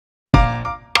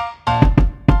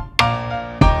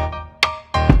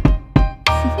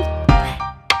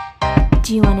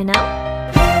Do you wanna know?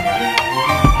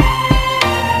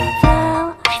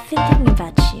 Well, I've been thinking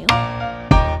about you,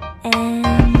 and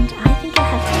I think I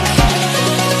have to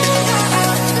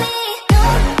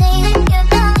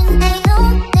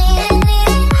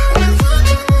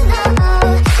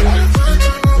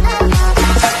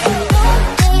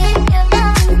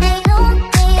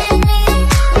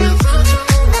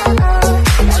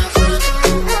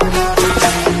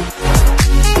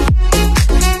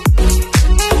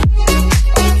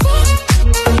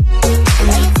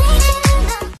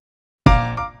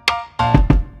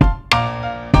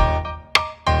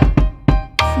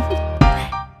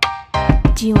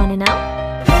Do you wanna know?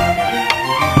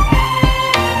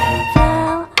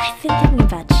 Well, I've been thinking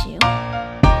about you,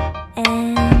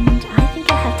 and I think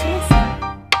I have to listen.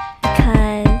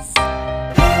 Because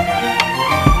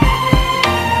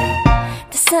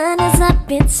the sun is up,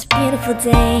 it's a beautiful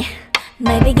day.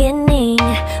 My beginning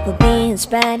will be as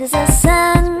bright as the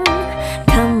sun.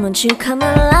 Come, won't you come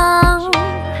along?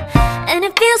 And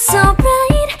it feels so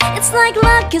bright, it's like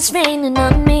luck is raining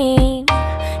on me.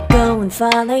 Go and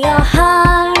follow your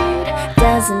heart,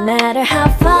 doesn't matter how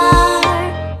far.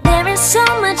 There is so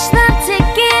much love to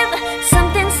give,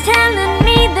 something's telling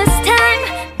me this time.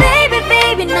 Baby,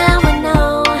 baby, now I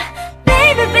know.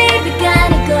 Baby, baby,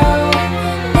 gotta go.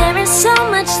 There is so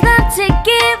much love to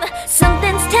give,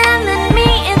 something's telling me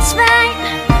it's right.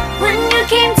 When you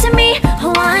came to me,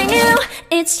 oh I knew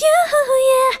it's you,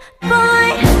 yeah, boy.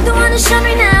 The one to show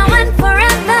me now and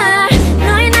forever.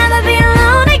 No, you'll never be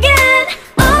alone again.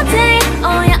 All day,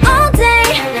 oh yeah, all day.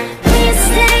 Please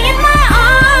stay in my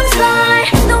arms, boy.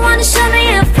 The one to show me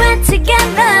if we're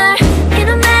together. It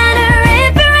don't matter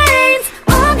if it rains.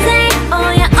 All day, oh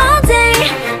yeah, all day.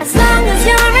 As long as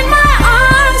you're in my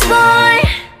arms, boy.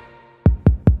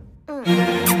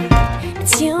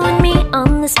 It's you and me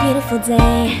on this beautiful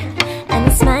day, and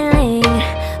it's smiling,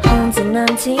 holding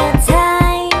on to you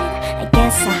tight. I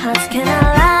guess our hearts cannot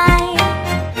lie,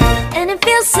 and it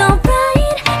feels so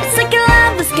bright. It's like your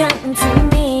love has gotten to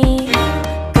me.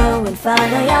 Go and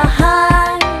follow your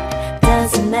heart,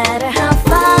 doesn't matter how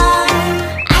far.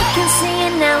 I can see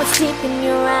it now, it's deep in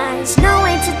your eyes. No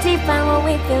way to define what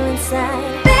we feel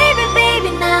inside. Baby,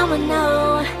 baby, now I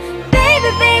know.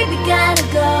 Baby, baby, gotta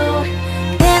go.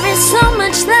 There is so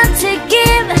much love to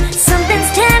give,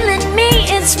 something's telling me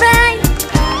it's right.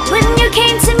 When you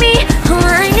came to me, oh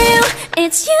I knew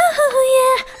it's you,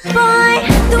 yeah, boy.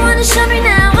 The one to show me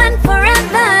now and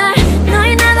forever. No,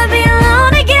 you'll never be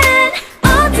alone again.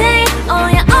 All day, oh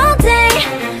yeah, all day.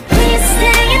 Please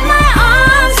stay in my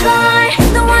arms, boy.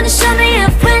 The one to show me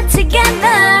if we're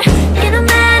together. It don't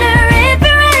matter if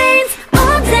it rains.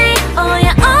 All day, oh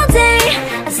yeah, all day.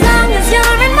 As long as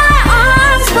you're in my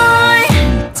arms, boy.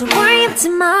 Don't worry of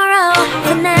tomorrow,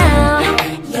 for now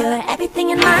you're everything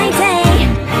in my day.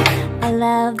 I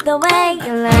love the way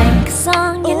you like a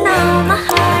song, you know my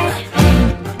heart.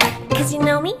 Cause you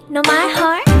know me, know my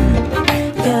heart.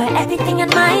 You're everything in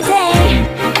my day.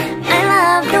 I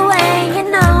love the way you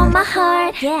know my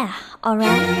heart. Yeah,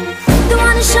 alright. The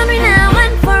one to show me now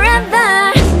and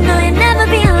forever. No, you'll never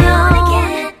be alone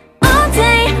again. All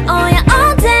day, oh yeah,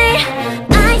 all day.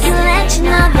 I can let you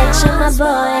know that you're my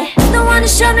boy. The one to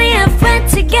show me if we're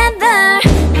together.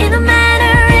 It don't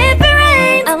matter if it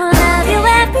rains. I will love you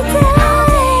every day.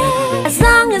 As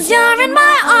long as you're in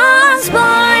my arms,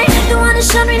 boy. The one to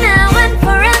show me now and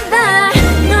forever.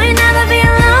 No, you'll never be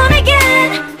alone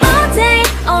again. All day,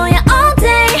 oh yeah, all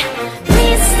day.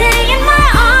 Please stay in my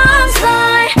arms,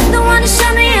 boy. The one to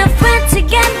show me if we're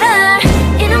together.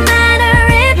 It don't matter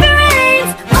if it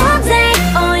rains. All day,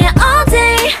 oh yeah, all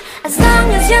day. As long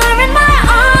as you're in my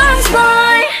arms,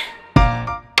 boy.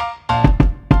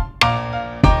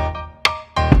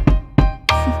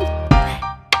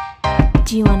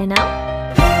 Do you wanna know?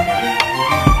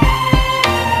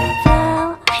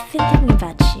 Well, I've been thinking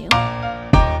about you,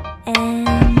 and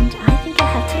I think I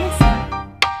have to listen.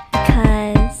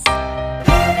 Because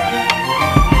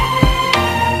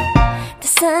the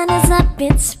sun is up,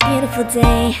 it's a beautiful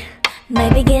day. My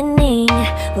beginning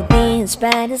will be as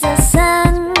bright as the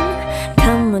sun.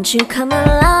 Come, won't you come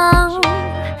along?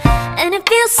 And it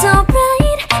feels so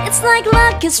bright, it's like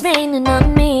luck is raining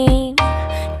on me.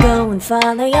 Go and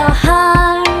follow your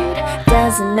heart,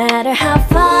 doesn't matter how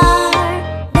far.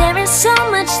 There is so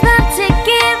much love to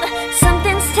give,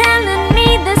 something's telling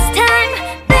me this time.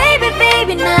 Baby,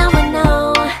 baby, now I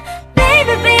know.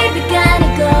 Baby, baby, gotta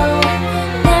go.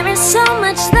 There is so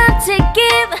much love to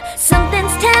give,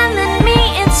 something's telling me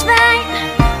it's right.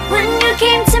 When you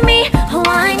came to me, oh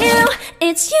I knew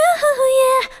it's you,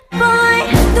 yeah, boy.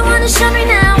 The one to show me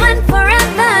now and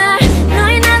forever. No,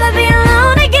 you'll never be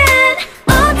alone again.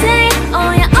 All day, oh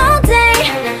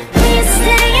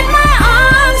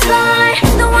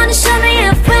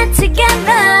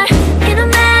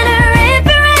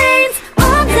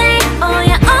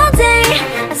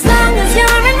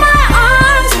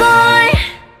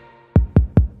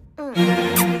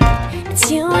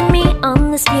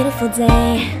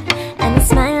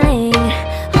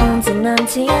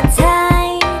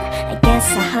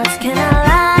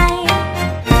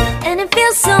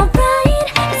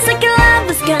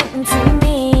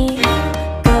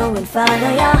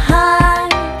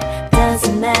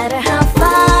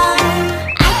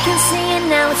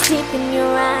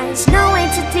eyes. No way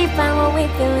to define what we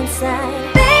feel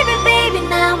inside. Baby, baby,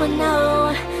 now I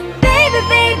know. Baby,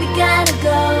 baby, gotta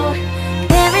go.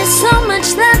 There is so much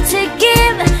love to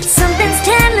give. Something's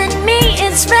telling me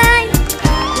it's right.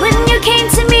 When you came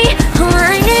to me, oh,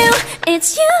 I knew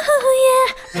it's you, yeah,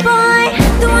 boy.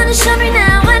 The one who showed me now.